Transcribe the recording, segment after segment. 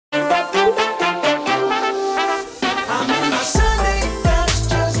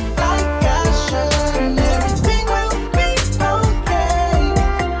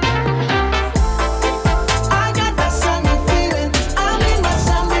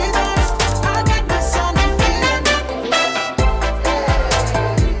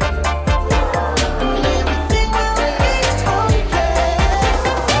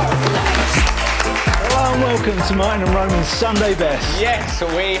Martin and Roman's Sunday Best. Yes,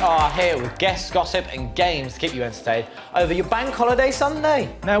 we are here with guests, gossip and games to keep you entertained over your bank holiday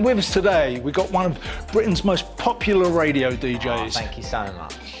Sunday. Now with us today, we've got one of Britain's most popular radio DJs. Oh, thank you so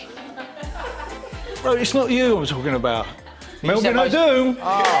much. Bro, it's not you I'm talking about. Melvin Odoom. Oh.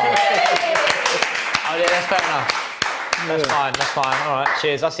 Oh yeah, that's fair enough. That's fine, that's fine. All right,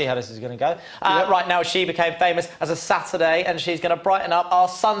 cheers. I see how this is going to go. Right now, she became famous as a Saturday, and she's going to brighten up our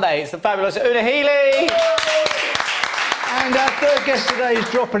Sunday. It's the fabulous Healy. And our third guest today is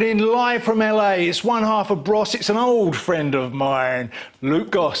dropping in live from LA. It's one half of Bros. It's an old friend of mine,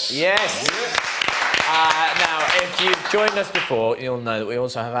 Goss. Yes. Now, if you've joined us before, you'll know that we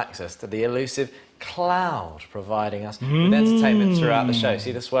also have access to the elusive cloud, providing us with entertainment throughout the show.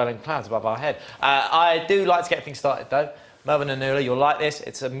 See the swirling clouds above our head. I do like to get things started, though. Melvin and Nula, you'll like this.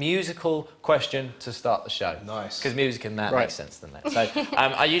 It's a musical question to start the show. Nice. Because music and that makes sense, doesn't it? So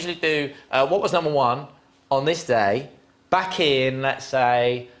I usually do, what was #1 on this day, back in, let's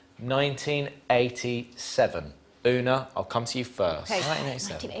say, 1987. Una, I'll come to you first. Okay.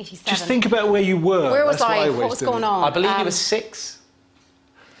 1987. Just think about where you were. Where was I? What was going on? I believe you were 6.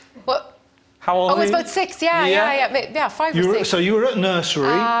 What? How old were you? I was about 6, yeah, 5 or 6. So you were at nursery.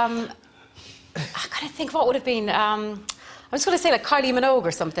 I kind of think what would have been, I'm just going to say like Kylie Minogue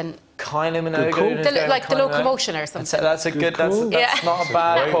or something. Kylie Minogue? Cool. Like the Locomotion or something. That's a good, that's not a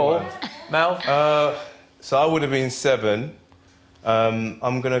bad call. Mel? So I would have been 7. I'm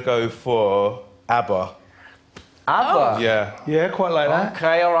going to go for ABBA. ABBA? Yeah. Yeah, quite like that.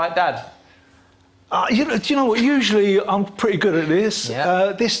 Okay, all right, Dad. Do you know what? Usually I'm pretty good at this.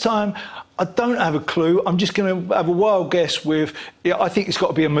 Yeah. This time I don't have a clue. I'm just going to have a wild guess with. I think it's got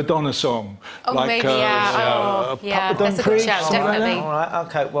to be a Madonna song. Oh, like, maybe, yeah. Yeah, that's a good shout, definitely. All right,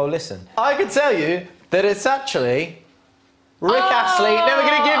 okay. Well, listen. I can tell you that it's actually Rick Astley. Never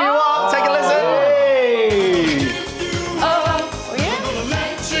Gonna Give You Up. Take a listen.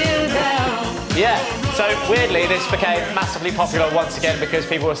 Yeah. So weirdly, this became massively popular once again because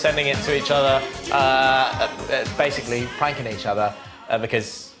people were sending it to each other, basically pranking each other,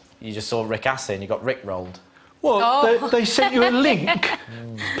 because you just saw Rick Astley and you got Rick rolled. Well, they sent you a link.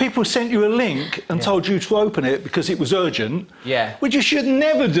 People sent you a link and told you to open it because it was urgent. Yeah. Which you should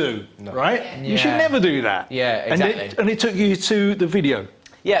never do, right? Yeah. You should never do that. Yeah, exactly. And it took you to the video.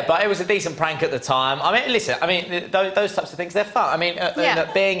 Yeah, but it was a decent prank at the time. I mean, listen, those types of things, they're fun. I mean,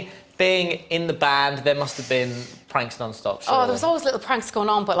 being in the band, there must have been pranks non-stop. Oh, there was always little pranks going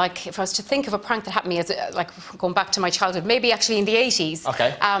on, but like, if I was to think of a prank that happened to me, as like going back to my childhood, maybe actually in the 80s.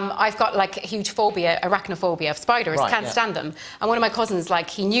 Okay. I've got like a huge phobia, arachnophobia of spiders. Can't stand them. And one of my cousins, like,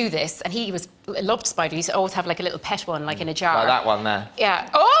 he knew this, and he loved spiders. He used to always have like a little pet one, like in a jar. Like that one there. Yeah.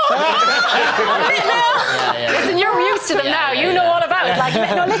 Oh! Listen, you're used to them now. You know all about it. Like,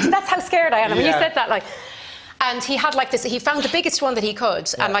 no, listen, that's how scared I am. When you said that, like. And he had like this, he found the biggest one that he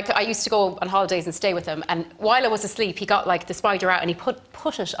could, and like I used to go on holidays and stay with him, and while I was asleep, he got like the spider out and he put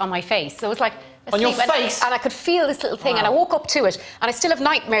it on my face. So it was like asleep, on your face? And I could feel this little thing, and I woke up to it, and I still have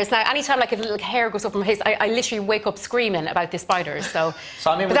nightmares now. Anytime like a little hair goes up from my face, I literally wake up screaming about this spider. So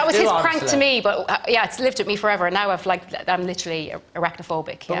I mean, but that was his prank to me, but yeah, it's lived with me forever, and now I'm literally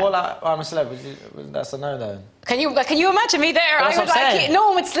arachnophobic. But what, like, I'm a celeb, that's a no-no. Can you imagine me there? I would like, no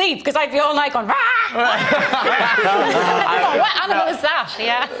one would sleep because I'd be all night going, rah! What animal is that?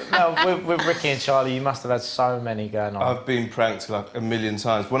 Yeah. No, with Ricky and Charlie, you must have had so many going on. I've been pranked like a million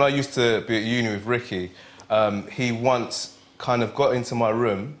times. When I used to be at uni with Ricky, he once kind of got into my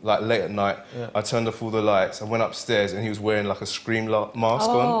room, like late at night. I turned off all the lights, I went upstairs, and he was wearing like a Scream mask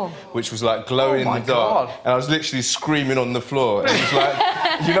on, which was like glowing in the dark. And I was literally screaming on the floor. And he was like,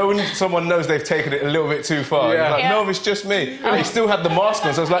 you know when someone knows they've taken it a little bit too far? Yeah. He's like, no, it's just me. And he still had the mask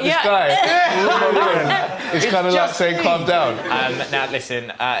on, so I was like, this guy. It's kind of like saying, calm down. Now,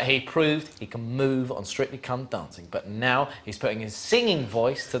 listen, he proved he can move on Strictly Come Dancing, but now he's putting his singing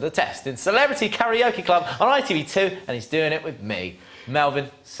voice to the test in Celebrity Karaoke Club on ITV2, and he's doing it with me.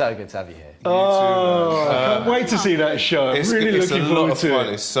 Melvin, so good to have you here. Oh, I can't wait to see that show. I'm really looking forward to it.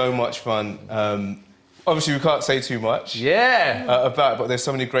 It's so much fun. Obviously, we can't say too much about it, but there's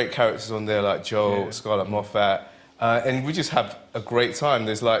so many great characters on there, like Joel, Scarlett Moffat, and we just have a great time.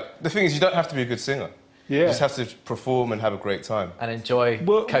 There's like, the thing is, you don't have to be a good singer. You just have to perform and have a great time. And enjoy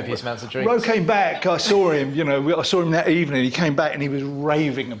copious amounts of drinks. Ro came back, I saw him, you know, I saw him that evening, he came back and he was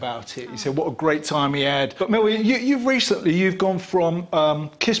raving about it. He said what a great time he had. But Melvin, you've recently gone from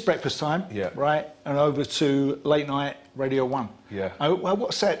Kiss Breakfast Time, right, and over to late night Radio 1. Yeah.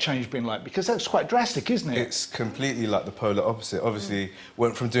 What's that change been like? Because that's quite drastic, isn't it? It's completely like the polar opposite. Obviously,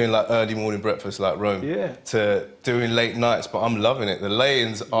 went from doing like early morning breakfast like Rome to doing late nights, but I'm loving it. The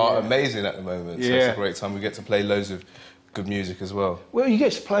lay-ins are amazing at the moment, so it's a great time. We get to play loads of good music as well. Well, you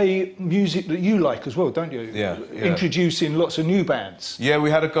get to play music that you like as well, don't you? Yeah. Introducing lots of new bands. Yeah, we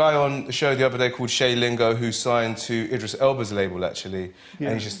had a guy on the show the other day called Shay Lingo who signed to Idris Elba's label, actually.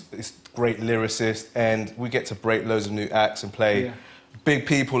 And he's a great lyricist, and we get to break loads of new acts and play big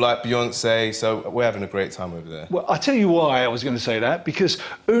people like Beyonce, so we're having a great time over there. Well, I'll tell you why I was going to say that, because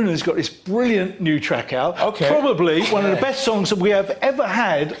Una's got this brilliant new track out. Okay. Probably one of the best songs that we have ever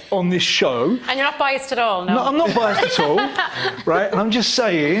had on this show. And you're not biased at all, no? No, I'm not biased at all, right? And I'm just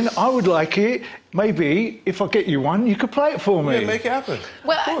saying, I would like it. Maybe, if I get you one, you could play it for me. Yeah, make it happen.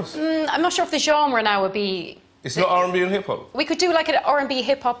 Well, I'm not sure if the genre now would be... It's not R&B and hip-hop? We could do like an R&B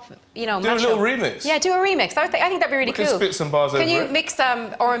hip-hop, you know, do a little remix. Yeah, do a remix. I think that'd be really cool. We can spit some bars over it. Can you mix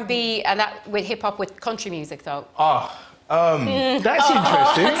R&B and that with hip-hop with country music, though? That's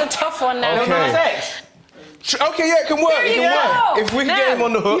interesting. That's a tough one now. Okay. Okay, yeah, it can work. It can work. If we can get him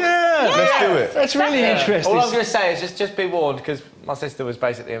on the hook, let's do it. That's really interesting. All I was going to say is just be warned, because my sister was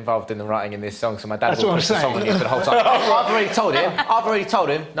basically involved in the writing in this song, so my dad will push the song on you for the whole time. I've already told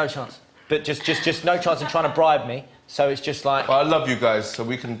him, no chance. But just no chance in trying to bribe me. So it's just like... Well, I love you guys, so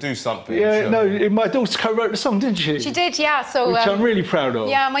we can do something. Yeah, no, my daughter co-wrote the song, didn't she? She did, yeah. So, which I'm really proud of.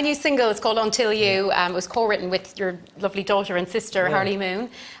 Yeah, my new single is called Until You. It was co-written with your lovely daughter and sister, Harley Moon,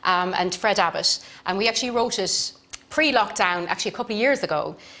 and Fred Abbott. And we actually wrote it pre-lockdown, actually a couple of years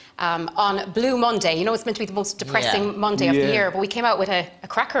ago, on Blue Monday. You know, it's meant to be the most depressing Monday of the year, but we came out with a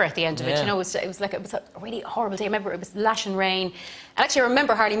cracker at the end of it. You know, it was a really horrible day. I remember it was lashing rain. And actually, I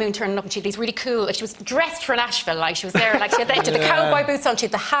remember Harley Moon turning up and she had these really cool, like she was dressed for Nashville, like she was there, like she had the cowboy boots on, she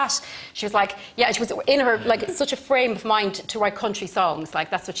had the hat. She was like, she was in her, like, such a frame of mind to write country songs. Like,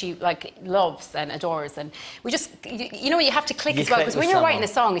 that's what she, like, loves and adores. And we just, you know, you have to click as well, because when you're writing a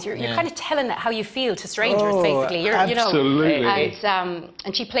song, you're kind of telling how you feel to strangers, basically. Absolutely. You know,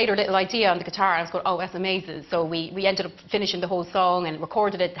 and she played her little idea on the guitar, and I was going, oh, that's amazing. So we ended up finishing the whole song and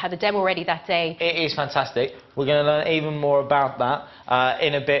recorded it, had the demo ready that day. It is fantastic. We're going to learn even more about that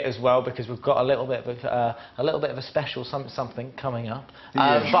in a bit as well, because we've got a little bit of a special something coming up. But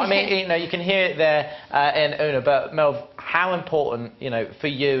I mean, you know, you can hear it there in Una. But Melv, how important, you know, for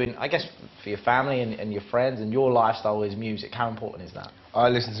you and I guess for your family and your friends and your lifestyle is music? How important is that? I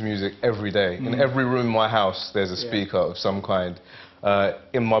listen to music every day. In every room in my house, there's a speaker of some kind.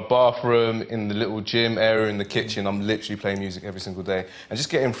 In my bathroom, in the little gym area, in the kitchen, I'm literally playing music every single day. And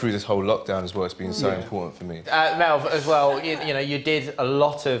just getting through this whole lockdown as well, it's been so important for me. Melv, as well, you know, you did a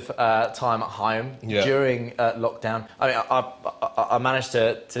lot of time at home during lockdown. I mean, I managed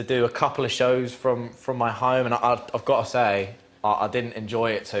to do a couple of shows from my home, and I've got to say, I didn't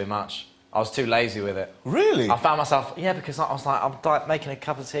enjoy it too much. I was too lazy with it. Really? I found myself, because I was like, I'm like making a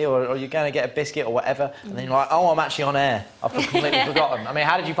cup of tea, or you're going to get a biscuit or whatever, and then you're like, oh, I'm actually on air. I've completely forgotten. I mean,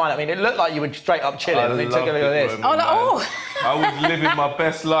 how did you find it? I mean, it looked like you were straight up chilling. I took a look at this. I was living my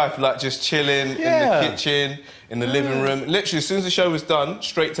best life, like just chilling in the kitchen, in the living room. Literally, as soon as the show was done,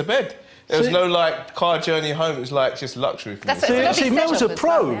 straight to bed. There was no, like, car journey home. It was, like, just luxury for me. See, Mel's a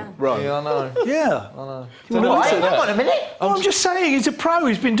pro, right? Yeah, I know. Yeah. I know. Hang on a minute. I'm just saying, he's a pro.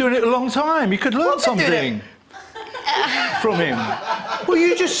 He's been doing it a long time. You could learn something from him. Well,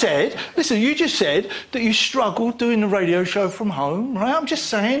 you just said, listen, you just said that you struggled doing the radio show from home, right? I'm just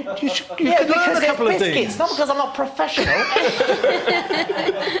saying, you could learn a couple of things. Not because I'm not professional.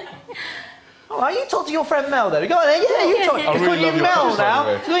 All right, you talk to your friend Mel, though. Go on, you talk. I really love your Mel now.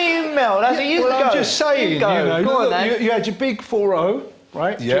 It's you, Mel. That's what you go. I'm just saying, you know, go on, then. You had your big 4-0,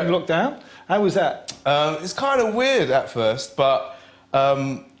 right, during lockdown. How was that? It's kind of weird at first, but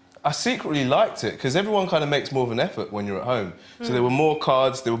I secretly liked it, because everyone kind of makes more of an effort when you're at home. So there were more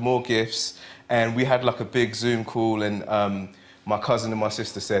cards, there were more gifts, and we had like a big Zoom call, and my cousin and my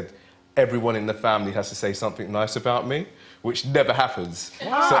sister said, everyone in the family has to say something nice about me, which never happens.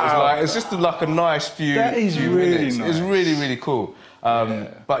 Wow. So it's just like a nice few minutes. Nice. It was really, really cool.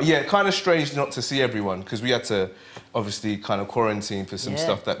 But yeah, kind of strange not to see everyone, because we had to obviously kind of quarantine for some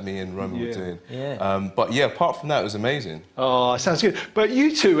stuff that me and Roman were doing. But yeah, apart from that, it was amazing. Oh, sounds good. But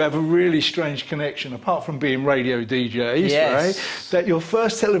you two have a really strange connection, apart from being radio DJs, right? That your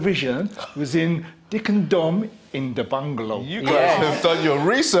first television was in Dick and Dom in the Bungalow. You guys have done your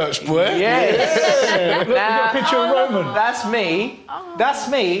research, boy. Look, we got a picture of Roman. That's me. That's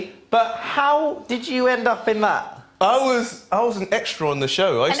me. But how did you end up in that? I was an extra on the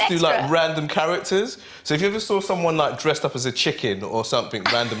show. I used to do like random characters. So if you ever saw someone like dressed up as a chicken or something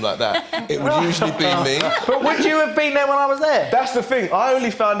random like that, it would usually be me. But would you have been there when I was there? That's the thing. I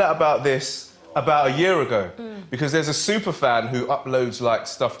only found out about this about a year ago because there's a super fan who uploads like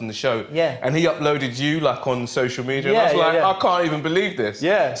stuff from the show. Yeah. And he uploaded you like on social media. And I was like, I can't even believe this.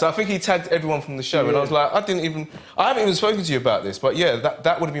 Yeah. So I think he tagged everyone from the show and I was like, I haven't even spoken to you about this, but yeah,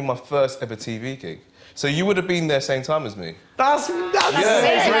 that would have been my first ever TV gig. So you would have been there same time as me. That's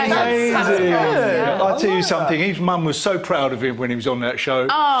amazing. I'll tell you something, his mum was so proud of him when he was on that show.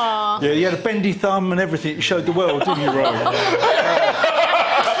 Aww. Yeah, he had a bendy thumb and everything. He showed the world, didn't you, Ro?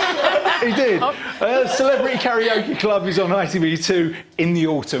 He did. Celebrity Karaoke Club is on ITV2 in the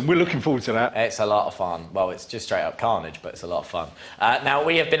autumn. We're looking forward to that. It's a lot of fun. Well, it's just straight up carnage, but it's a lot of fun. Now,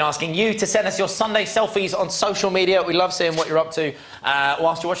 we have been asking you to send us your Sunday selfies on social media. We love seeing what you're up to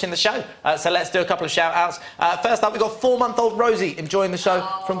whilst you're watching the show. So let's do a couple of shout-outs. First up, we've got 4-month-old Rosie enjoying the show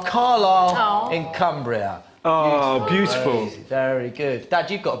from Carlisle in Cumbria. Oh, beautiful. Very good. Dad,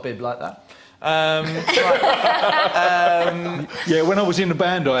 you've got a bib like that. Yeah, when I was in the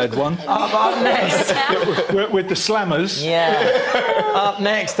band, I had one. Up next. with the Slammers. Yeah. Up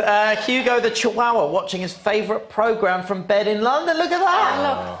next, Hugo the Chihuahua watching his favourite programme from bed in London. Look at that.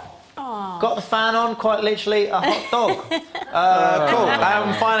 Look. Got the fan on, quite literally, a hot dog. Cool.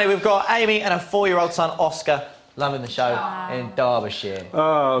 And finally, we've got Amy and her 4-year-old son, Oscar, loving the show in Derbyshire.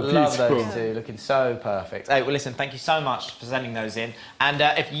 Oh, beautiful. Love those two, looking so perfect. Hey, well, listen, thank you so much for sending those in. And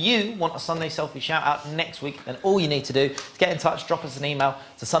if you want a Sunday selfie shout-out next week, then all you need to do is get in touch, drop us an email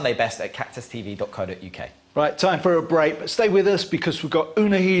to sundaybest@cactustv.co.uk. Right, time for a break, but stay with us because we've got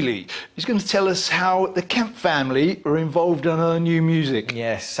Una Healy. Who's going to tell us how the Kemp family are involved in her new music.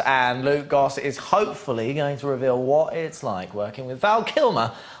 Yes, and Luke Goss is hopefully going to reveal what it's like working with Val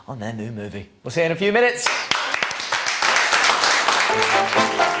Kilmer on their new movie. We'll see you in a few minutes.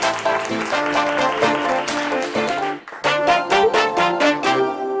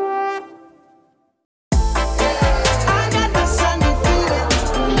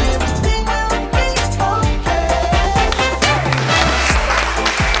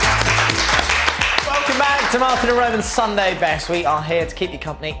 Martin and Roman's Sunday Best. We are here to keep you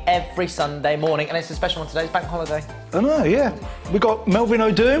company every Sunday morning, and it's a special one today. It's bank holiday. I know, yeah. We've got Melvin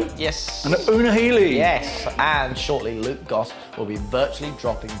Odoom. Yes. And Una Healy. Yes. And shortly, Luke Goss will be virtually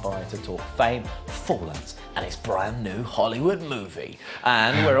dropping by to talk fame, fallouts, and his brand new Hollywood movie.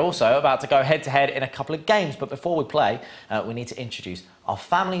 And we're also about to go head-to-head in a couple of games, but before we play, we need to introduce our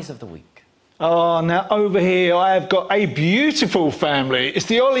families of the week. Oh, now over here I have got a beautiful family. It's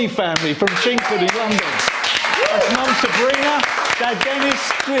the Ollie family from Chingford in London. That's Mum Sabrina, Dad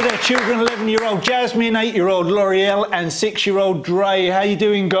Dennis, with their children, 11-year-old Jasmine, 8-year-old L'Oreal, and 6-year-old Dre. How you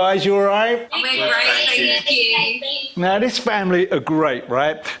doing, guys? You all right? We're great, thank you. Now, this family are great,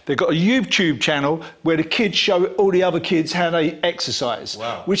 right? They've got a YouTube channel where the kids show all the other kids how they exercise,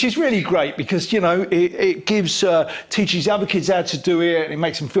 which is really great because, you know, it gives, teaches other kids how to do it, and it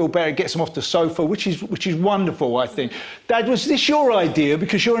makes them feel better, it gets them off the sofa, which is wonderful, I think. Dad, was this your idea?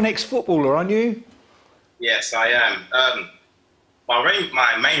 Because you're an ex-footballer, aren't you? Yes, I am.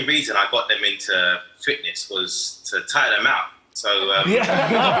 My main reason I got them into fitness was to tire them out. So as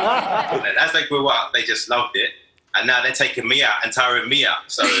they grew up, they just loved it. And now they're taking me out and tiring me out.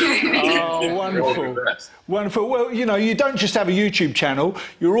 So oh, wonderful. Wonderful. Well, you know, you don't just have a YouTube channel,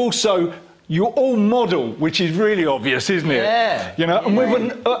 you're all model, which is really obvious, isn't it? Yeah. You know, and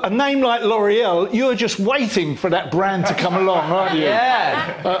with a name like L'Oreal, you're just waiting for that brand to come along, aren't you?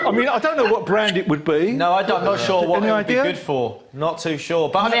 Yeah. I mean, I don't know what brand it would be. No, I'm not sure what it would be idea? good for. Not too sure.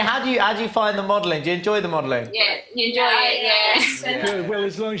 But I mean, how do you find the modelling? Do you enjoy the modelling? Yeah, you enjoy it, yes. Yeah. Good, well,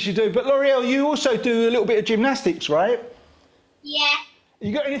 as long as you do. But L'Oreal, you also do a little bit of gymnastics, right? Yeah.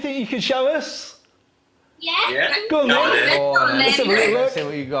 You got anything you can show us? Yeah. Go on, then. Let's have a little look. Let's see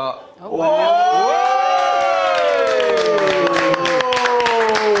what you got. Whoa!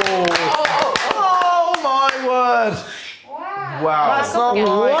 Oh my word! Wow. That's not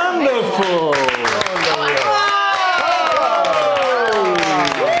wonderful.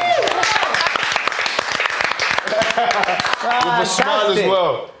 With a smile as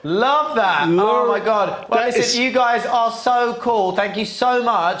well. Love that. Oh my God. Well, listen, you guys are so cool. Thank you so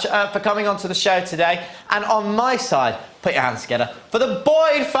much for coming onto the show today. And on my side, put your hands together for the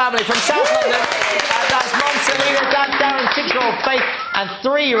Boyd family from South London. That's Mum Selena, Dad Darren, 6-year-old Faith, and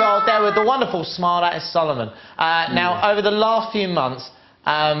 3-year-old there with the wonderful smile. That is Solomon. Now, over the last few months,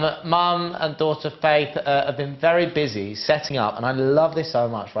 Mum and daughter Faith have been very busy setting up, and I love this so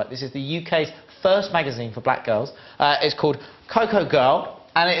much, right? This is the UK's first magazine for black girls. It's called Coco Girl,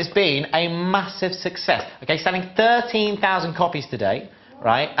 and it has been a massive success. Okay, selling 13,000 copies today,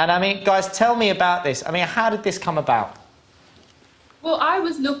 right? And I mean, guys, tell me about this. I mean, how did this come about? Well, I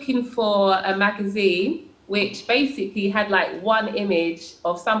was looking for a magazine which basically had like one image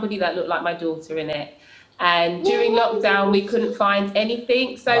of somebody that looked like my daughter in it. And during lockdown, we couldn't find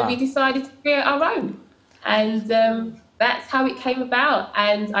anything, so we decided to create our own. And that's how it came about.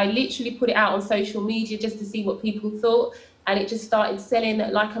 And I literally put it out on social media just to see what people thought. And it just started selling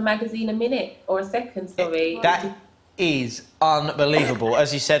like a magazine a minute, or a second, sorry. That is unbelievable.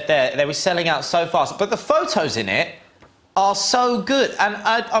 As you said there, they were selling out so fast. But the photos in it are so good. And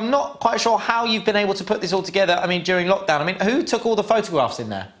I'm not quite sure how you've been able to put this all together, I mean, during lockdown. I mean, who took all the photographs in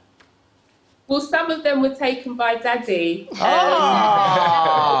there? Well, some of them were taken by Daddy.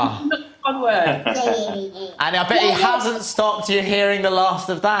 Ah! One word. And I bet he hasn't stopped you hearing the last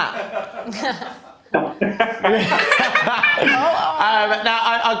of that. Now,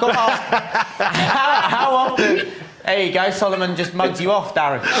 I've got to ask, how often... There you go, Solomon just mugged you off,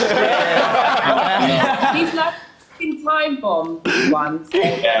 Darren. He's like time bomb once. I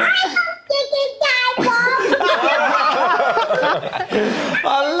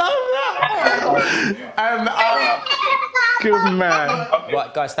love that. Good man.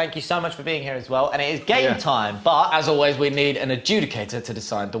 Right, guys, thank you so much for being here as well. And it is game time, but as always, we need an adjudicator to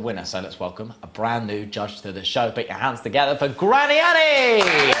decide the winner. So let's welcome a brand new judge to the show. Put your hands together for Granny Annie.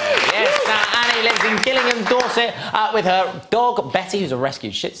 Yes, now Annie lives in Gillingham, Dorset, with her dog Betty, who's a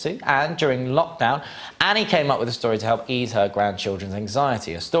rescued Shih Tzu. And during lockdown, Annie came up with a story to help ease her grandchildren's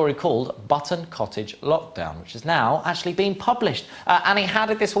anxiety. A story called Button Cottage Lockdown, which is now actually being published. Annie, how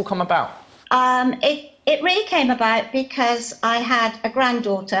did this all come about? It really came about because I had a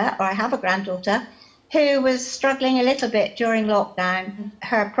granddaughter, or I have a granddaughter, who was struggling a little bit during lockdown.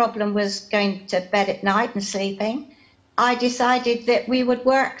 Her problem was going to bed at night and sleeping. I decided that we would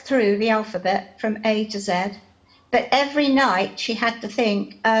work through the alphabet from A to Z, but every night she had to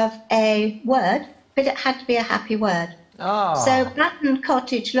think of a word, but it had to be a happy word. Oh. So Button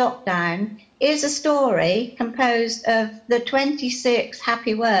Cottage Lockdown is a story composed of the 26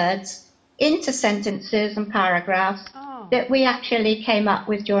 happy words into sentences and paragraphs that we actually came up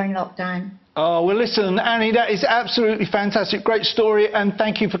with during lockdown. Oh, well, listen, Annie, that is absolutely fantastic. Great story, and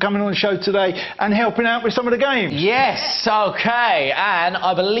thank you for coming on the show today and helping out with some of the games. Yes, OK, and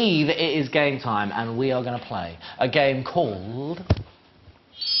I believe it is game time, and we are going to play a game called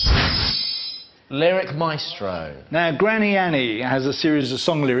Lyric Maestro. Now, Granny Annie has a series of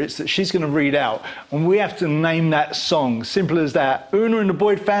song lyrics that she's going to read out, and we have to name that song. Simple as that. Una and the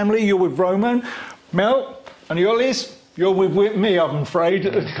Boyd family, you're with Roman. Mel and the Ollies, you're with me, I'm afraid.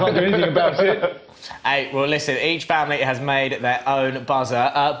 Can't do anything about it. Hey, well, listen, each family has made their own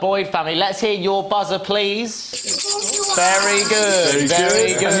buzzer. Boyd family, let's hear your buzzer, please. Very good,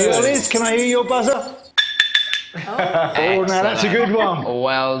 very good. And the Ollies, can I hear your buzzer? Oh, now that's a good one.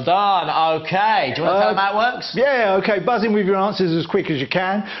 Well done. OK. Do you want to tell them how it works? Yeah, OK. Buzz in with your answers as quick as you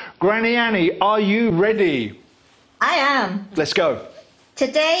can. Granny Annie, are you ready? I am. Let's go.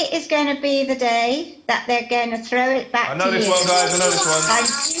 Today is going to be the day that they're going to throw it back to you. I know this one, guys. I know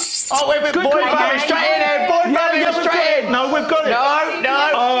this one. Oh, wait, Boyd family, straight in. Boyd family, straight in. No, we've got it. No.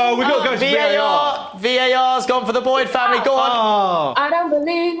 Oh, we've got to go to VAR. VAR's gone for the Boyd family. Go on. Oh. I don't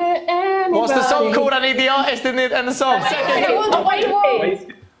believe it. Anybody. What's the song called? I need the artist and the song.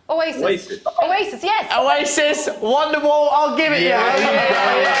 Oasis. Oasis, yes. Oasis, Wonderwall, I'll give it you.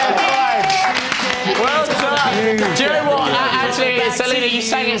 Well done. Do you know what? Actually, Selena, you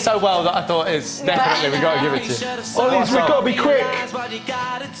sang it so well that I thought it's definitely, we've got to give it to you. Ollies, we've got to be quick.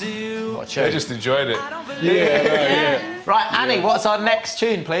 They just enjoyed it. Yeah. Right, Annie, what's our next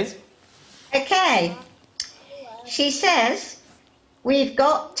tune, please? Okay. She says, we've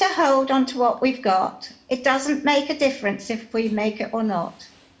got to hold on to what we've got. It doesn't make a difference if we make it or not.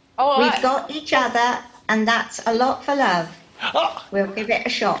 Oh, we've got each other, and that's a lot for love. We'll give it a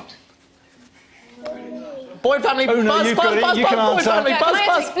shot. Boyd family, oh, no, buzz. Boyd family,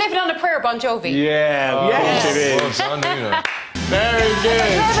 buzz. Living on a Prayer, Bon Jovi. Yeah, yes, it is. Well done, you know. Very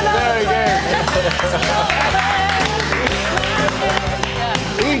good, very good.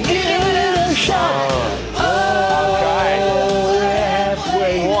 Give it a shot.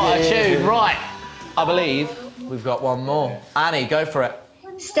 Okay. What a tune. Right, I believe we've got one more. Annie, go for it.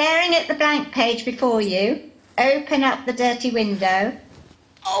 Staring at the blank page before you, open up the dirty window,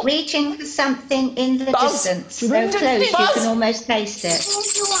 reaching for something in the distance, so close you can almost taste it.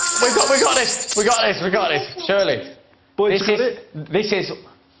 We got this. Surely. Boyd's got This is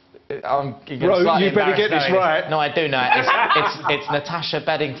Ro, you better get this right. No, I do know. It's Natasha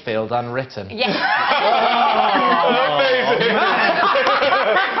Bedingfield, unwritten. Yeah.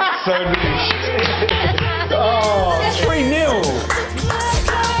 So niche. Oh, 3-0.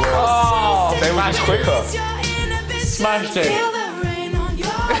 Oh, They were just quicker. smashed it.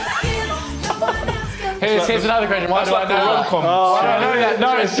 Here's another question. Why do I know that? Oh, Why do I know that?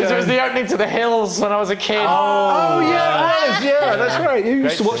 No, it's because it was the opening to The Hills when I was a kid. Oh, yeah, that's right. You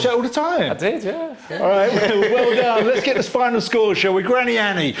used to watch that all the time. I did, yeah. All right, well done. Let's get the final score, shall we? Granny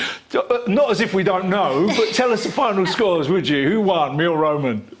Annie, not as if we don't know, but tell us the final scores, would you? Who won, me or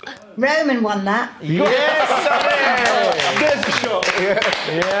Roman? Roman won that. Yes, there's the shot.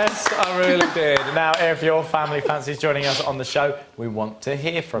 Yes, I really did. Now, if your family fancies joining us on the show, we want to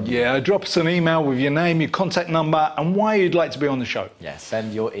hear from you. Yeah, drop us an email with your name, your contact number, and why you'd like to be on the show. Yes,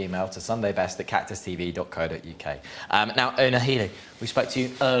 send your email to sundaybest@cactustv.co.uk. Now, Una Healy, we spoke to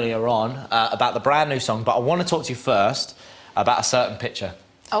you earlier on about the brand new song, but I want to talk to you first about a certain picture.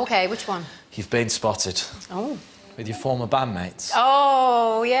 Okay, which one? You've been spotted. Oh. With your former bandmates.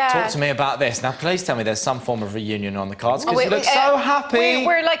 Oh, yeah. Talk to me about this. Now, please tell me there's some form of reunion on the cards, because you look so happy.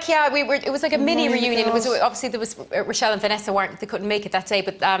 We're like, yeah, it was like a mini reunion. It was, obviously, there was Rochelle and Vanessa they couldn't make it that day,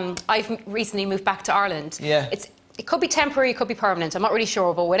 but I've recently moved back to Ireland. Yeah. It could be temporary, it could be permanent. I'm not really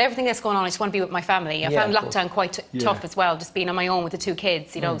sure, but with everything that's going on, I just want to be with my family. I found lockdown quite tough as well, just being on my own with the 2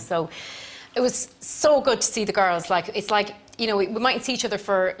 kids, you know, so it was so good to see the girls. Like, it's like, you know, we mightn't see each other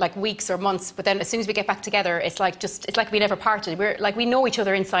for like weeks or months, but then as soon as we get back together, it's like we never parted. We're like, we know each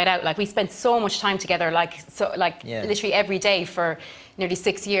other inside out. Like, we spent so much time together, literally every day for nearly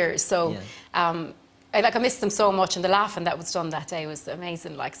 6 years. So, I missed them so much, and the laughing that was done that day was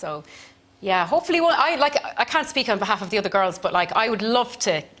amazing. Like, so, yeah. Hopefully, I can't speak on behalf of the other girls, but like, I would love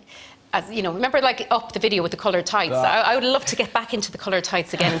to. As you know, remember like Up, the video with the coloured tights? I would love to get back into the coloured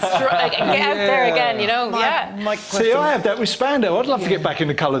tights again and get out there again, you know? See, I have that with Spandau. I'd love to get back in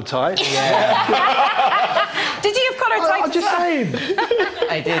the coloured tights. Did you have coloured tights? I'm just saying.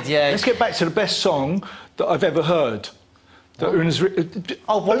 I did, yeah. Let's get back to the best song that I've ever heard. That Una's written.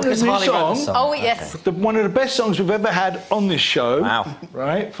 Una's new song. Oh, yes. One of the best songs we've ever had on this show. Wow.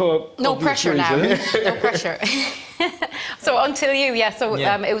 Right? For no pressure reasons. now. No pressure. So Until You, it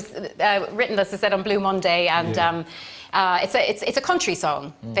was written, as I said, on Blue Monday, and it's a country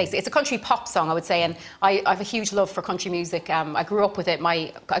song, basically. It's a country pop song, I would say, and I have a huge love for country music. I grew up with it.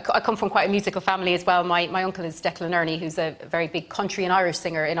 I come from quite a musical family as well. My uncle is Declan Ernie, who's a very big country and Irish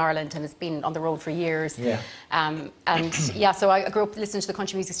singer in Ireland and has been on the road for years. So I grew up listening to the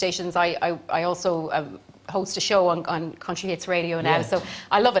country music stations. I also host a show on Country Hits Radio now, so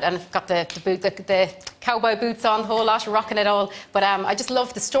I love it, and I've got the cowboy boots on, the whole lot, rocking it all. But I just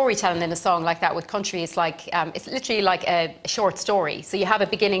love the storytelling in a song like that. With country, it's like it's literally like a short story. So you have a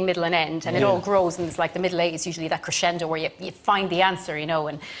beginning, middle, and end, and it all grows, and it's like the middle eight is usually that crescendo where you find the answer, you know.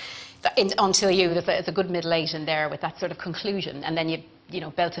 And Until You, there's a good middle eight in there with that sort of conclusion, and then you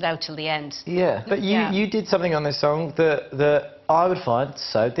belt it out till the end. Yeah, but you did something on this song that I would find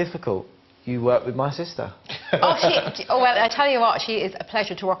so difficult. You worked with my sister. Well, I tell you what, she is a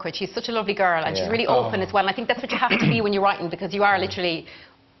pleasure to work with. She's such a lovely girl, and she's really open as well. And I think that's what you have to be when you're writing, because you are literally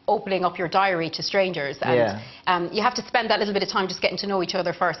opening up your diary to strangers, and you have to spend that little bit of time just getting to know each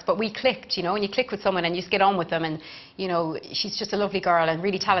other first. But we clicked, you know, and you click with someone and you just get on with them, and you know, she's just a lovely girl and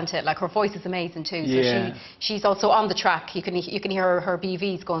really talented. Like, her voice is amazing too. So she's also on the track. You can hear her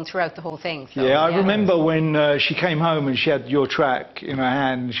BVs going throughout the whole thing. So, I remember when she came home and she had your track in her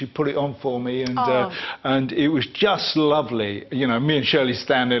hand and she put it on for me, and it was just lovely. You know, me and Shirley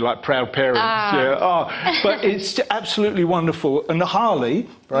stand there like proud parents. But it's absolutely wonderful. And Harley,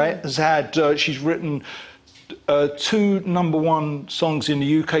 right, has had she's written 2 #1 songs in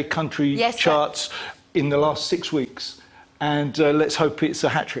the UK country charts in the last 6 weeks, and let's hope it's a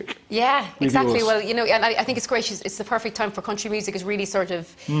hat trick. Yeah, exactly. Well, you know, and I think it's great. It's the perfect time for country music. It's really sort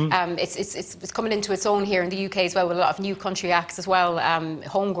of it's coming into its own here in the UK as well, with a lot of new country acts as well,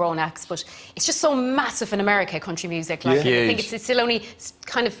 homegrown acts. But it's just so massive in America, country music. Like, I think it's still only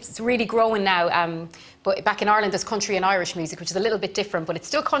kind of really growing now. But back in Ireland, there's country and Irish music, which is a little bit different, but it's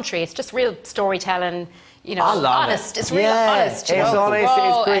still country. It's just real storytelling, you know, honest. It's real honest. You know? It's honest,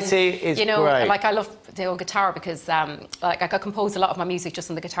 it's gritty, it's you know, great. Like, I love the old guitar because, like, I compose a lot of my music just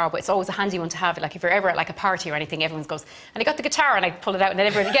on the guitar, but it's always a handy one to have. Like, if you're ever at like a party or anything, everyone goes, and I got the guitar, and I pull it out, and then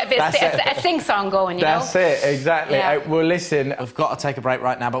everyone get a bit a sing-song going, you know? That's it, exactly. Well, listen, we've got to take a break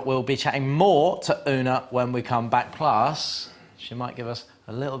right now, but we'll be chatting more to Una when we come back. Plus, she might give us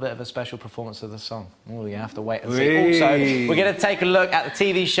a little bit of a special performance of the song. Oh, you have to wait and see. Also, we're going to take a look at the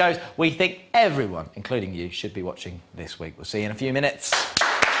TV shows we think everyone, including you, should be watching this week. We'll see you in a few minutes.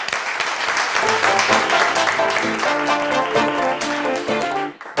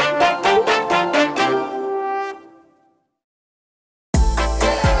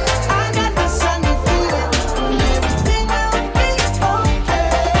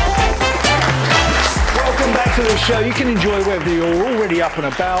 Show you can enjoy whether you're already up and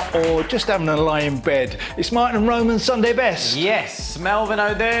about or just having a lie in bed. It's Martin and Roman's Sunday Best. Yes, Melvin,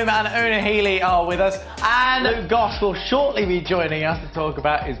 Odoom and Healy are with us, and Goss will shortly be joining us to talk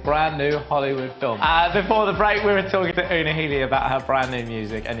about his brand new Hollywood film. Before the break, we were talking to Healy about her brand new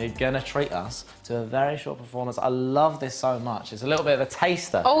music, and you're going to treat us to a very short performance. I love this so much. It's a little bit of a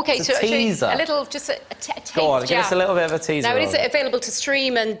taster. Oh, okay, it's a teaser. A little, just a taste. Go on, give us a little bit of a teaser. Now, it is available to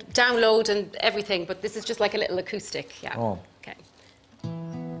stream and download and everything, but this is just like a little acoustic. Yeah. Oh. Okay.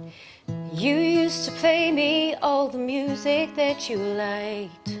 You used to play me all the music that you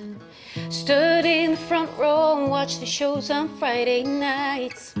liked. Stood in the front row and watched the shows on Friday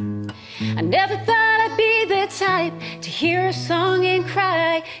nights. I never thought I'd be the type to hear a song and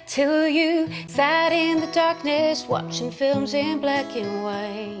cry till you sat in the darkness watching films in black and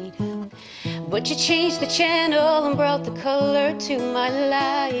white. But you changed the channel and brought the color to my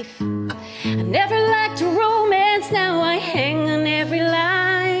life. I never liked romance, now I hang on every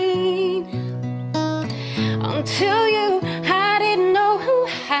line. Until you, I didn't know who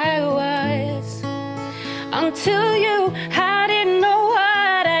I was. Until you, I didn't know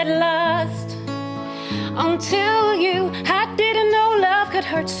what I'd lost. Until you, I didn't know love could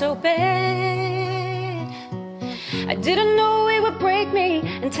hurt so bad. I didn't know it would break me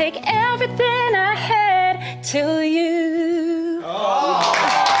and take everything I had till you. Oh,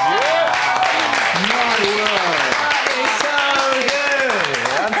 yeah.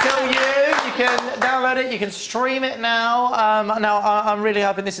 You can download it, you can stream it now. I'm really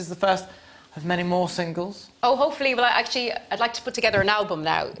hoping this is the first of many more singles. Oh, hopefully. Well, I'd like to put together an album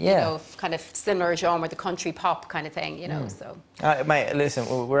now, Yeah. you know, kind of similar genre, the country pop kind of thing, you know, so. Mate, listen,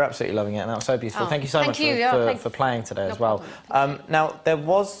 we're absolutely loving it, and that was so beautiful. Oh, thank you so much for playing today as well. Now, there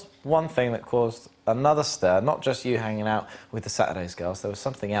was one thing that caused another stir, not just you hanging out with the Saturdays girls, there was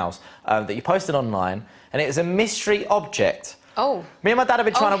something else that you posted online, and it was a mystery object. Oh. Me and my dad have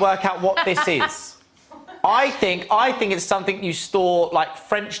been trying to work out what this is. I think it's something you store, like,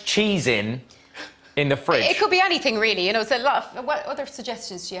 French cheese in the fridge. It could be anything, really. You know, it's a lot of... What other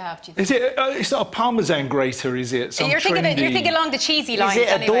suggestions do you have? Do you think? Is it? It's not a Parmesan grater, is it? You're thinking along the cheesy lines. Is it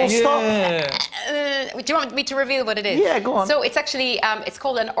a anyway. doorstop? Yeah. Do you want me to reveal what it is? Yeah, go on. So it's actually it's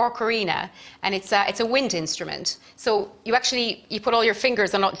called an ocarina, and it's a wind instrument. So you put all your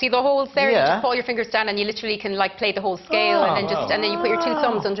fingers on. See the holes there? Yeah. You just pull your fingers down, and you literally can like play the whole scale, and then you put your two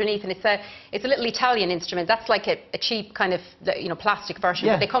thumbs underneath, and it's a little Italian instrument. That's like a cheap kind of plastic version.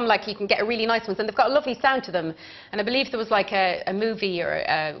 Yeah. But they come like you can get a really nice ones, and they've got a lovely sound to them. And I believe there was like a movie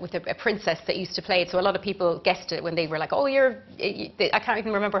or with a princess that used to play it. So a lot of people guessed it when they were like, oh, I can't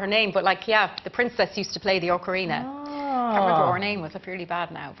even remember her name, but like, yeah, the princess used to play the ocarina. I can't remember what her name was. I feel really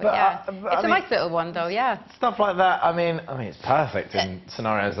bad now. But yeah, it's a nice little one, though, yeah. Stuff like that, I mean, it's perfect in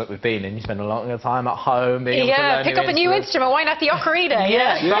scenarios that we've been in. You spend a lot of time at home being able to learn pick up a new instrument. Why not the ocarina?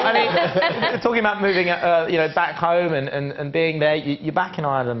 Yeah. I mean, talking about moving, back home and being there, you're back in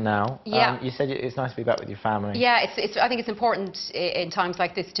Ireland now. Yeah. You said it's nice to be back with your family. Yeah, I think it's important in times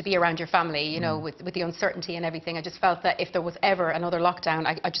like this to be around your family, you know, with the uncertainty and everything. I just felt that if there was ever another lockdown,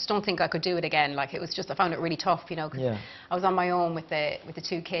 I just don't think I could do it again. Like, I found it really tough, you know, because I was on my own with the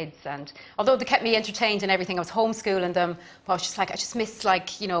two kids, and although they kept me entertained and everything, I was homeschooling them, but I was just like, I just miss,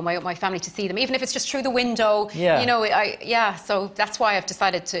 like, you know, my family, to see them, even if it's just through the window. Yeah. You know, so that's why I've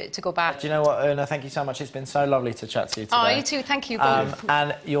decided to go back. Do you know what, Una? Thank you so much. It's been so lovely to chat to you today. Oh, you too. Thank you both.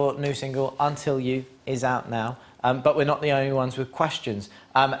 And your new single, Until You, is out now. But we're not the only ones with questions.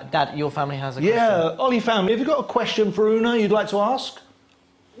 Dad, your family has a question. Yeah, Ollie family, have you got a question for Una you'd like to ask?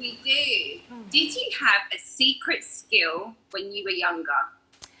 We do. Did you have a secret skill when you were younger?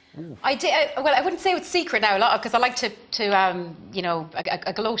 Ooh. I did. Well, I wouldn't say it's secret now, because I like to you know,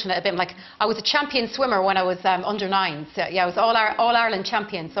 I gloat in it a bit. Like, I was a champion swimmer when I was under 9. So, yeah, I was all Ireland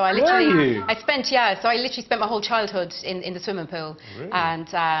champion. So I literally, I literally spent my whole childhood in the swimming pool. Really? And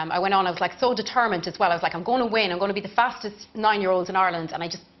I went on. I was like so determined as well. I was like, I'm going to win. I'm going to be the fastest 9-year-old in Ireland. And I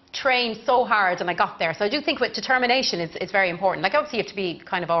just trained so hard, and I got there. So I do think with determination is very important. Like, obviously you have to be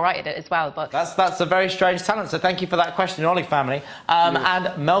kind of all right at it as well, but that's a very strange talent, so thank you for that question, Ollie family.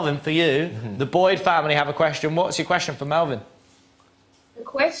 And Melvin, for you, the Boyd family have a question. What's your question for Melvin? The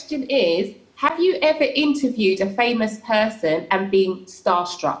question is, have you ever interviewed a famous person and been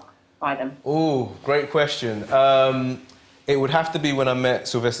starstruck by them? Oh, great question. It would have to be when I met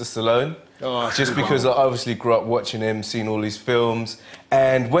Sylvester Stallone. Oh, just because I obviously grew up watching him, seeing all these films,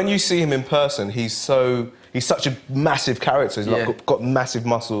 and when you see him in person, he's such a massive character. He's like got massive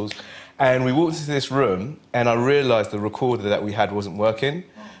muscles. And we walked into this room, and I realised the recorder that we had wasn't working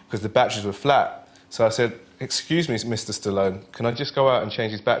because the batteries were flat. So I said, "Excuse me, Mr. Stallone, can I just go out and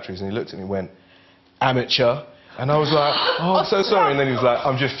change his batteries?" And he looked at me and went, "Amateur." And I was like, "Oh, I'm so sorry." And then he was like,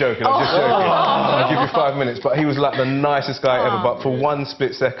 "I'm just joking, I'm just joking. I'll give you 5 minutes." But he was like the nicest guy ever. But for one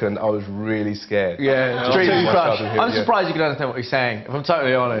split second, I was really scared. Yeah, I'm surprised you can understand what he's saying, if I'm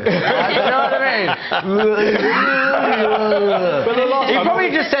totally honest. You know what I mean?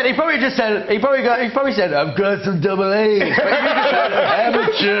 He probably said, "I've got some double A's." But you just said,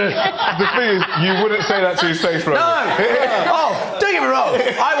 "Amateur." The thing is, you wouldn't say that to his face, right? No! Oh, don't get me wrong.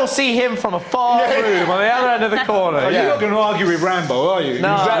 I will see him from a far room on the other end of the corner. You're not going to argue with Rambo, are you?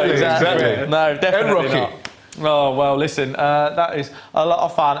 No, exactly. No, definitely and Rocky. not. Oh, well, listen, that is a lot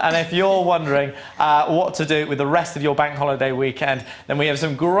of fun. And if you're wondering what to do with the rest of your bank holiday weekend, then we have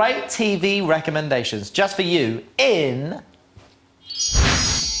some great TV recommendations just for you in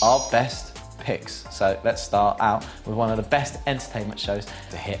our best picks. So let's start out with one of the best entertainment shows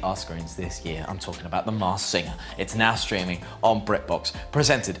to hit our screens this year. I'm talking about The Masked Singer. It's now streaming on BritBox,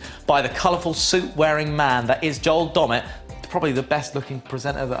 presented by the colourful suit-wearing man that is Joel Dommett, probably the best-looking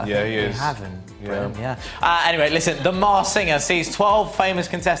presenter that I think we have in Britain. Anyway, listen, The Masked Singer sees 12 famous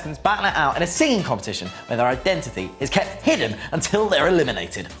contestants battle it out in a singing competition where their identity is kept hidden until they're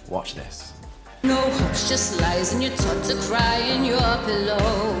eliminated. Watch this. No hope just lies in your tub to cry in your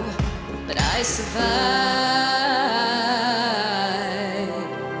pillow. But I survive.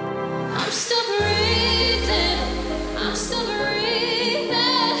 I'm still breathing. I'm still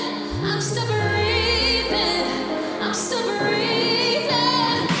breathing. I'm still breathing. I'm still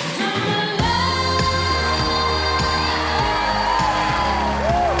breathing. I'm alive.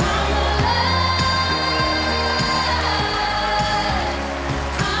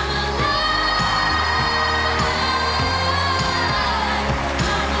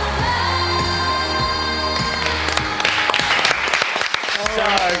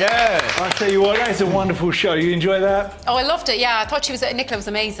 I tell you what, that's a wonderful show. You enjoy that? Oh, I loved it. Yeah, I thought Nicola was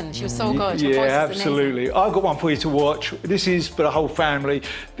amazing. She was so good. Her Yeah, voice is absolutely. amazing. I've got one for you to watch. This is for the whole family.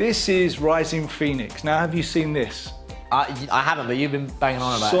 This is Rising Phoenix. Now, have you seen this? I haven't, but you've been banging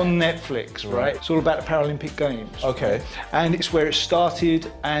on about it. It's on Netflix, right? It's all about the Paralympic Games. Okay. And it's where it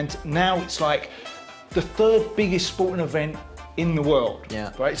started, and now it's like the third biggest sporting event in the world.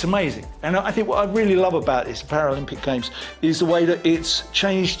 Yeah. Right? It's amazing. And I think what I really love about this, the Paralympic Games, is the way that it's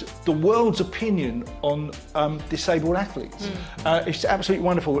changed the world's opinion on disabled athletes. It's absolutely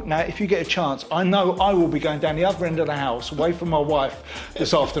wonderful. Now, if you get a chance, I know I will be going down the other end of the house, away from my wife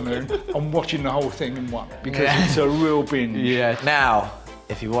this afternoon, and watching the whole thing in one, because it's a real binge. Yeah. Now,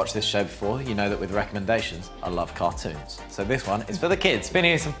 if you watched this show before, you know that with recommendations, I love cartoons. So this one is for the kids.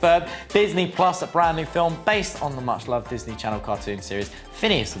 Phineas and Ferb, Disney Plus, a brand new film based on the much-loved Disney Channel cartoon series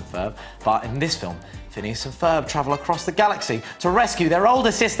Phineas and Ferb. But in this film, Phineas and Ferb travel across the galaxy to rescue their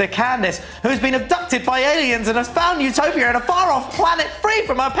older sister Candace, who's been abducted by aliens and has found utopia in a far-off planet free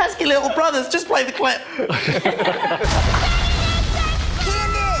from her pesky little brothers. Just play the clip. Candace!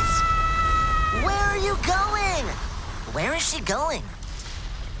 Where are you going? Where is she going?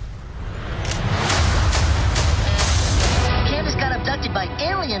 Candace got abducted by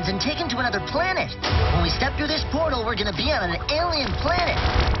aliens and taken to another planet. When we step through this portal, we're gonna be on an alien planet.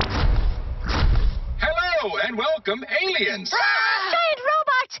 Hello and welcome, aliens. Giant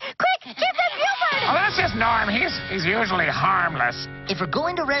robots! Quick, get that Buford! Oh, that's just Norm. He's usually harmless. If we're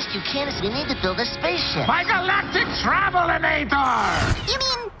going to rescue Candace, we need to build a spaceship. My galactic travel-inator! You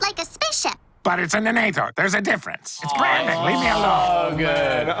mean like a spaceship? But it's an inator. There's a difference. It's branding. Leave me alone. Oh,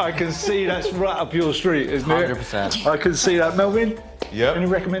 man, I can see that's right up your street, isn't it? 100%. I can see that. Melvin? Yep. Any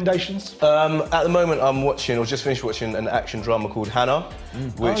recommendations? At the moment, I'm watching, or just finished watching, an action drama called Hannah,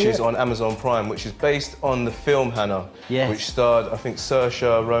 which is on Amazon Prime, which is based on the film Hannah, which starred, I think,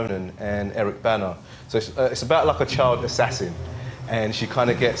 Saoirse Ronan and Eric Bana. So it's about like a child assassin. And she kind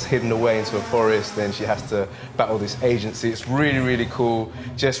of gets hidden away into a forest, then she has to battle this agency. It's really, really cool.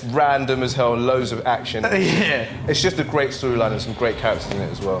 Just random as hell, loads of action. It's just a great storyline and some great characters in it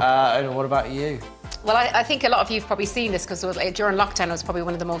as well. And what about you? Well, I think a lot of you have probably seen this because during lockdown it was probably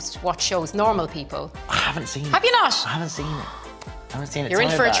one of the most watched shows, Normal People. I haven't seen it. Have you not? I haven't seen it. I haven't seen it. You're in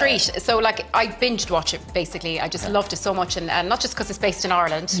for a treat. So, like, I binged watch it, basically. I just loved it so much. And not just because it's based in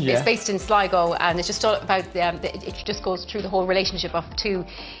Ireland. Yeah. It's based in Sligo. And it's just all about, it just goes through the whole relationship of two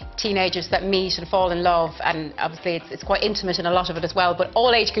teenagers that meet and fall in love. And obviously, it's quite intimate in a lot of it as well. But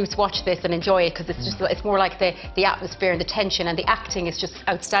all age groups watch this and enjoy it because it's just, it's more like the atmosphere and the tension. And the acting is just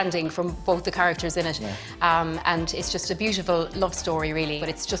outstanding from both the characters in it. Yeah. And it's just a beautiful love story, really. But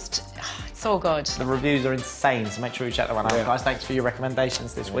it's just, it's so good. The reviews are insane, so make sure you check that one out, guys. Thanks for your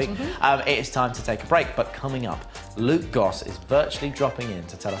recommendations this week. It is time to take a break, but coming up, Luke Goss is virtually dropping in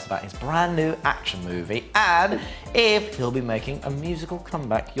to tell us about his brand new action movie and if he'll be making a musical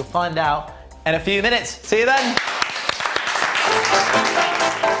comeback. You'll find out in a few minutes. See you then.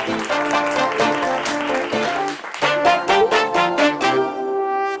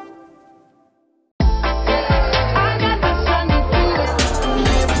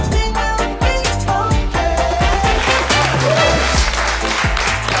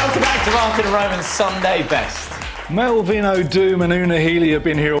 Roman's Sunday best. Melvin, Odoom and Una Healy have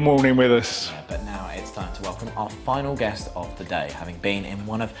been here all morning with us. Yeah, but now it's time to welcome our final guest of the day, having been in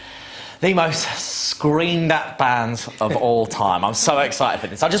one of the most screamed at bands of all time. I'm so excited for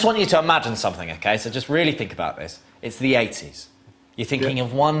this. I just want you to imagine something, okay? So just really think about this. It's the 80s. You're thinking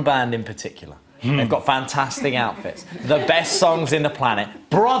of one band in particular. They've got fantastic outfits, the best songs in the planet,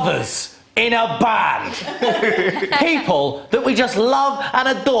 brothers in a band. People that we just love and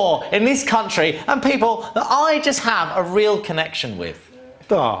adore in this country and people that I just have a real connection with.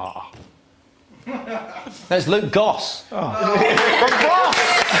 Ah. There's Luke Goss. From Goss.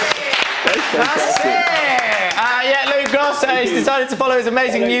 That's it. Yeah, Luke Goss has decided to follow his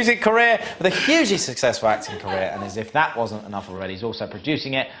amazing music career with a hugely successful acting career, and as if that wasn't enough already, he's also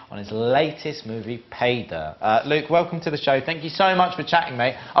producing it on his latest movie, Pay Dirt. Luke, welcome to the show. Thank you so much for chatting,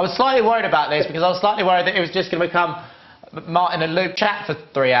 mate. I was slightly worried about this because I was slightly worried that it was just going to become Martin and Luke chat for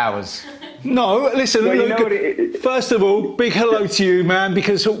 3 hours. No, listen, well, Luke, first of all, big hello to you, man,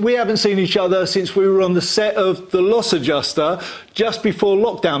 because we haven't seen each other since we were on the set of The Loss Adjuster just before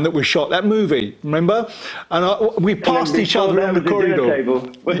lockdown that we shot that movie, remember? And we passed each other on the corridor.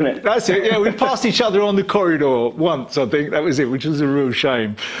 Table, wasn't it? That's it, yeah, we passed each other on the corridor once, I think, that was it, which was a real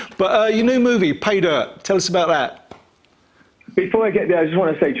shame. But your new movie, Pay Dirt, tell us about that. Before I get there, I just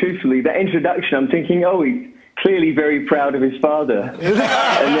want to say truthfully, that introduction, I'm thinking, oh, he's clearly very proud of his father. And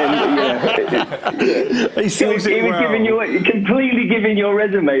then, he sells it well. Completely giving your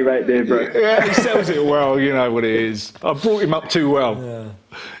resume right there, bro. Yeah, he sells it well, you know what it is. I brought him up too well.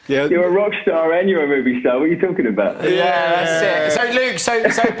 Yeah. You're a rock star and you're a movie star. What are you talking about? Yeah, that's it. So, Luke, so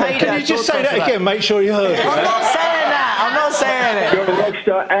Pay Dirt. Can you just say that again? Make sure you heard it. I'm not saying that. I'm not saying it. You're a rock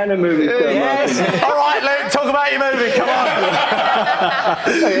star and a movie star, yes. Martin. All right, Luke, talk about your movie. Come on.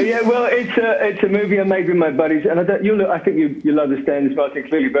 Yeah, well, it's a movie I made with my buddies, and I think you'll understand this, Martin,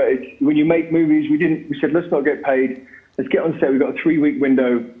 clearly. But when you make movies, we said let's not get paid. Let's get on set. We've got a 3-week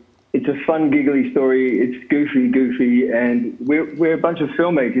window. It's a fun, giggly story. It's goofy, and we're a bunch of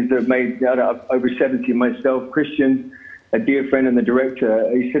filmmakers that have made over 70. Myself, Christian, a dear friend, and the director.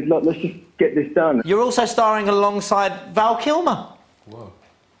 He said, "Look, let's just get this done." You're also starring alongside Val Kilmer. Whoa.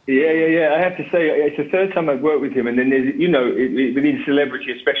 Yeah. I have to say, it's the third time I've worked with him, and then there's, within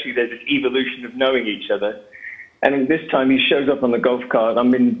celebrity, especially, there's this evolution of knowing each other. And this time he shows up on the golf cart. I've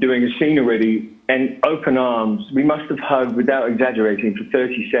been doing a scene already, and open arms. We must have hugged, without exaggerating, for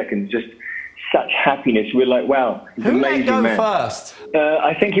 30 seconds. Just such happiness. We're like, wow, he's an amazing man. Who let go first?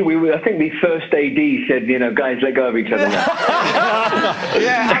 I think the first AD said, guys, let go of each other now.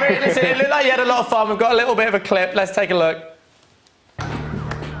 Yeah, I mean, listen, it looked like you had a lot of fun. We've got a little bit of a clip. Let's take a look.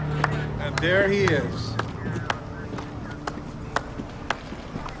 And there he is.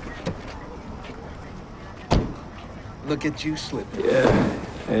 Look at you slipping. Yeah,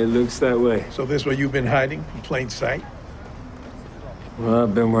 it looks that way. So this where you've been hiding in plain sight? Well,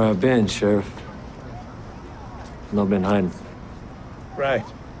 I've been where I've been, Sheriff. Not been hiding. Right.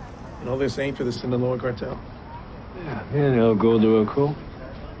 And all this ain't for the Sinaloa cartel? Yeah, El Gordo are cool.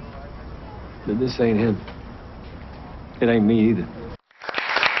 But this ain't him. It ain't me either.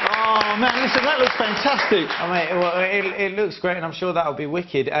 Oh, man, listen, that looks fantastic. I mean, it looks great, and I'm sure that'll be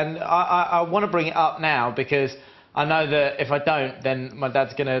wicked. And I want to bring it up now because I know that if I don't, then my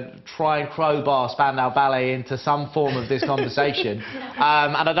dad's going to try and crowbar Spandau Ballet into some form of this conversation.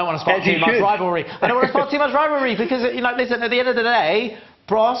 And I don't want to spark too much rivalry. I don't want to spark too much rivalry because, listen, at the end of the day,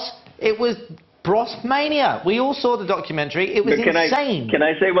 Bros, it was Bros Mania. We all saw the documentary. It was insane. Can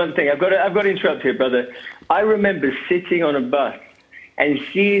I say one thing? I've got to interrupt here, brother. I remember sitting on a bus and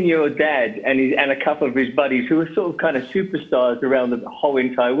seeing your dad and a couple of his buddies who were sort of kind of superstars around the whole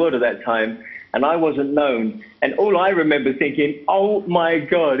entire world at that time, and I wasn't known. And all I remember thinking, oh my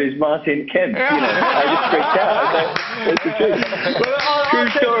God, is Martin Kemp. You know, I just freaked out. I thought, that's the truth. Well, True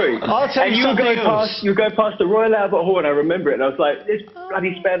story. I'll tell you and you go past the Royal Albert Hall, and I remember it, and I was like, it's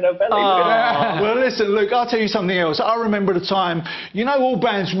bloody Spandau Ballet. Well, listen, look, I'll tell you something else. I remember the time, you know, all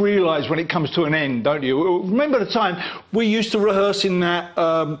bands realise when it comes to an end, don't you? Remember the time we used to rehearse in that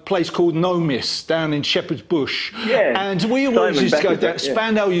place called No Miss down in Shepherd's Bush. Yeah. And we always used to go down. Yeah.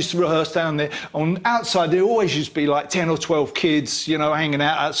 Spandau used to rehearse down there. On outside, there always used to be like 10 or 12 kids, you know, hanging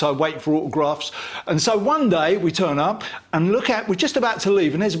out outside waiting for autographs. And so one day we turn up and look at, we're just about to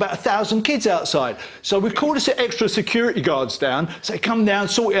leave, and there's about 1,000 kids outside. So we called us extra security guards down, say, come down,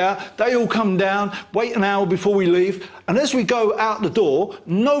 sort it out. They all come down, wait an hour before we leave. And as we go out the door,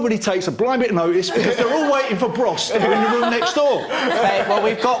 nobody takes a blind bit of notice because they're all waiting for Bros to be in the room next door. Hey, well,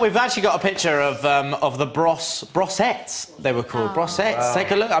 we've actually got a picture of the Brossettes. They were called Brossettes.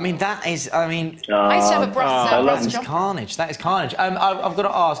 Take a look. I mean, that is. I mean, I used to have a Bros jumper. Carnage. That is carnage. I've got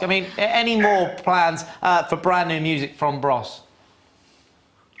to ask. I mean, any more plans for brand new music from Bros?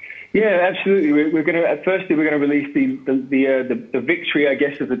 Yeah, absolutely. We're going to. Firstly, we're going to release the victory, I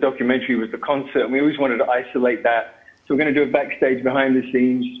guess, of the documentary was the concert, and we always wanted to isolate that. So we're going to do it backstage, behind the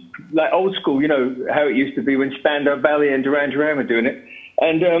scenes, like old school. You know how it used to be when Spandau Ballet and Duran Duran were doing it.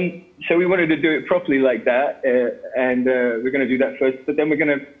 And so we wanted to do it properly like that, and we're going to do that first. But then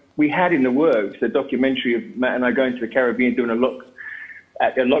we had in the works a documentary of Matt and I going to the Caribbean, doing a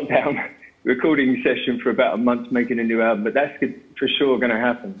lockdown recording session for about a month, making a new album. But that's for sure going to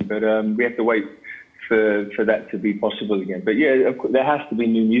happen. But we have to wait for that to be possible again. But yeah, of course, there has to be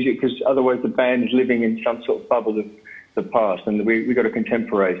new music because otherwise the band is living in some sort of bubble of the past, and we got to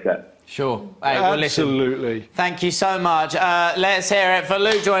contemporise that. Sure. Hey, well, absolutely. Listen, thank you so much. Let's hear it for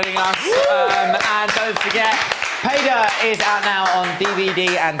Luke joining us. And don't forget, Paydirt is out now on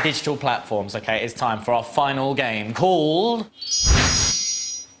DVD and digital platforms. OK, it's time for our final game called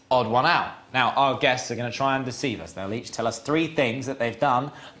Odd One Out. Now, our guests are going to try and deceive us. They'll each tell us 3 things that they've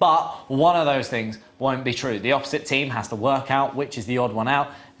done, but one of those things won't be true. The opposite team has to work out which is the odd one out.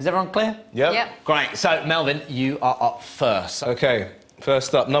 Is everyone clear? Yep. Great. So, Melvin, you are up first. OK.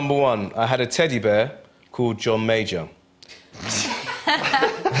 First up, number 1, I had a teddy bear called John Major.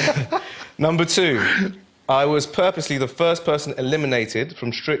 Number 2, I was purposely the first person eliminated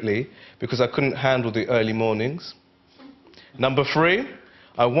from Strictly because I couldn't handle the early mornings. Number 3,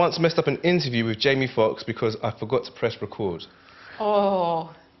 I once messed up an interview with Jamie Foxx because I forgot to press record.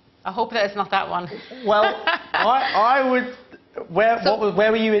 Oh, I hope that it's not that one. Well, I would... Where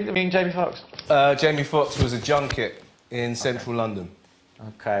were you interviewing Jamie Foxx? Jamie Foxx was a junket in central London.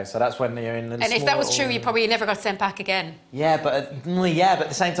 OK, so that's when you're in the... And if that was true, you probably never got sent back again. Yeah, but at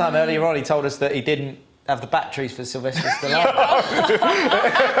the same time, earlier on, he told us that he didn't have the batteries for Sylvester Stallone.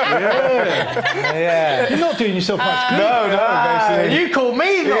 Yeah. You're not doing yourself much good. No, you call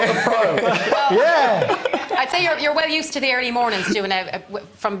me not the pro. Yeah. I'd say you're well used to the early mornings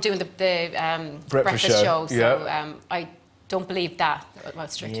from doing the breakfast show. So I don't believe that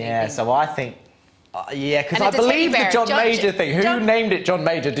about Strictly. Yeah, so I think... yeah, because I believe the John Major thing. Who named it John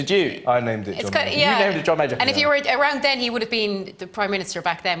Major? Did you? I named it John Major. Yeah. You named it John Major. And if you were around then, he would have been the Prime Minister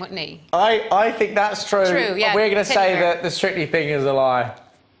back then, wouldn't he? I think that's true. True, yeah. We're going to say that the Strictly thing is a lie.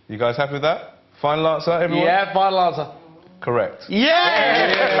 You guys happy with that? Final answer, everyone? Yeah, final answer. Correct.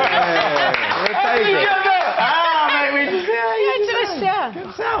 Yeah!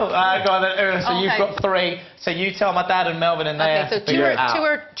 Go on then, so you've got 3. So you tell my dad and Melvin and they have to figure it out. 2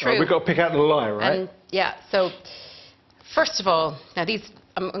 are true. We've got to pick out the lie, right? And, yeah, so first of all, now these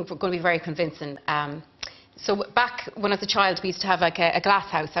I'm going to be very convincing. So back when I was a child, we used to have like a glass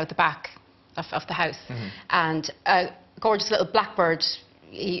house out the back of the house. And a gorgeous little blackbird,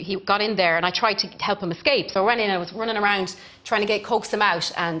 he got in there and I tried to help him escape. So I went in and I was running around trying to coax him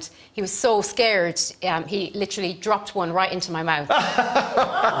out, and he was so scared, he literally dropped one right into my mouth.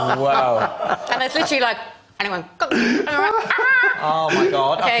 Wow. And it's literally like, anyone go. Oh my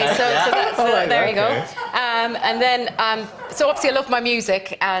God. Okay, okay. So there you go. And then, so obviously I love my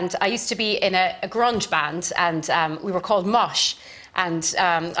music, and I used to be in a grunge band, and we were called Mosh. And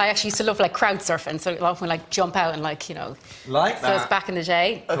I actually used to love like crowd surfing, so I often like jump out and like, you know. Like that. So it's back in the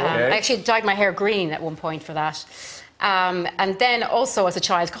day. Okay. I actually dyed my hair green at one point for that. And then also as a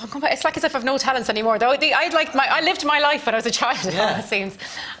child, it's like as if I've no talents anymore. Though I lived my life when I was a child, it seems.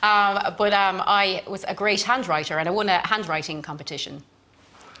 But I was a great handwriter, and I won a handwriting competition.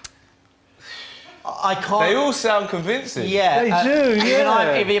 I can't. They all sound convincing. Yeah, they do.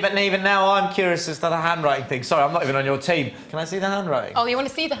 Yeah. But even now, I'm curious as to the handwriting thing. Sorry, I'm not even on your team. Can I see the handwriting? Oh, you want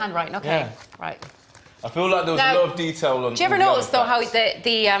to see the handwriting? Okay, yeah. Right. I feel like there was a lot of detail on. Do you ever notice though how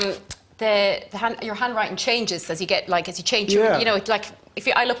the your handwriting changes as you get as you change. Your, you know, like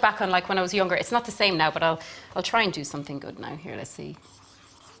I look back on when I was younger, it's not the same now. But I'll try and do something good now. Here, let's see.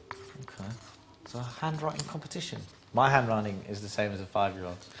 Okay, it's a handwriting competition. My handwriting is the same as a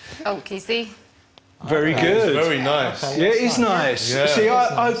 5-year-old's. Oh, can you see? Very good. Very nice. Okay, yeah, it is nice. Yeah. See,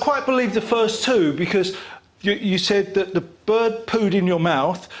 I quite believe the first two because you said that the bird pooed in your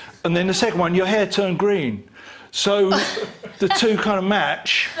mouth, and then the second one, your hair turned green. So the two kind of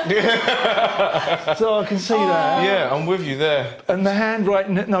match. So I can see that. Yeah, I'm with you there. And the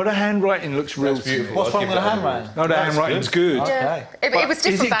handwriting, the handwriting looks real beautiful. What's wrong with the handwriting? No, the handwriting's good. Okay. It was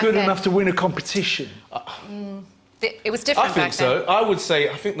different. Is it good enough to win a competition? It was different. I think so. I would say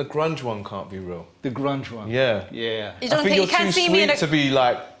I think the grunge one can't be real. The grunge one. Yeah. Yeah. You don't I think you you're can't too see sweet me in a... to be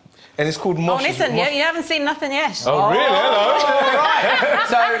like. And it's called mosh. Oh, listen, you haven't seen nothing yet. Oh, really? Hello. Right.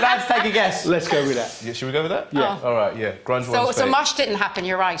 So let's take a guess. Let's go with that. Yeah, should we go with that? Yeah. All right. Yeah. Grunge one's So fake. mosh didn't happen.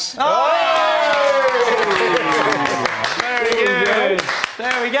 You're right. Very good.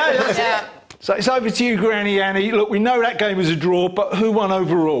 There we go. Yeah. So it's over to you, Granny Annie. Look, we know that game was a draw, but who won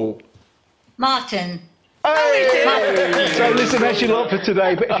overall? Martin. Hey! So listen, that's your lot for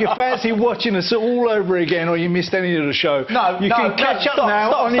today. But if you fancy watching us all over again, or you missed any of the show, you can catch up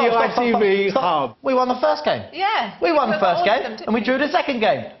now on the ITV Hub. We won the first game. Yeah. We won the first game, and we drew the second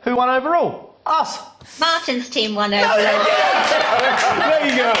game. Who won overall? Us. Martin's team won overall. There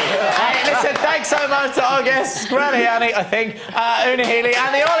you go. Hey, listen, thanks so much to our guests, Granny Annie, I think, Una Healy,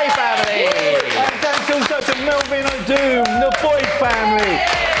 and the Ollie family. And thanks also to Melvin, Odoom, the Boyd family.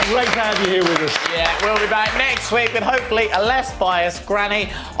 Great to have you here with us. Yeah, we'll be back next week with hopefully a less biased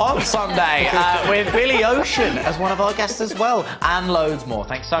Granny on Sunday with Billy Ocean as one of our guests as well, and loads more.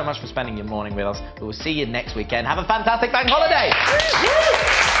 Thanks so much for spending your morning with us. We will see you next weekend. Have a fantastic bank holiday.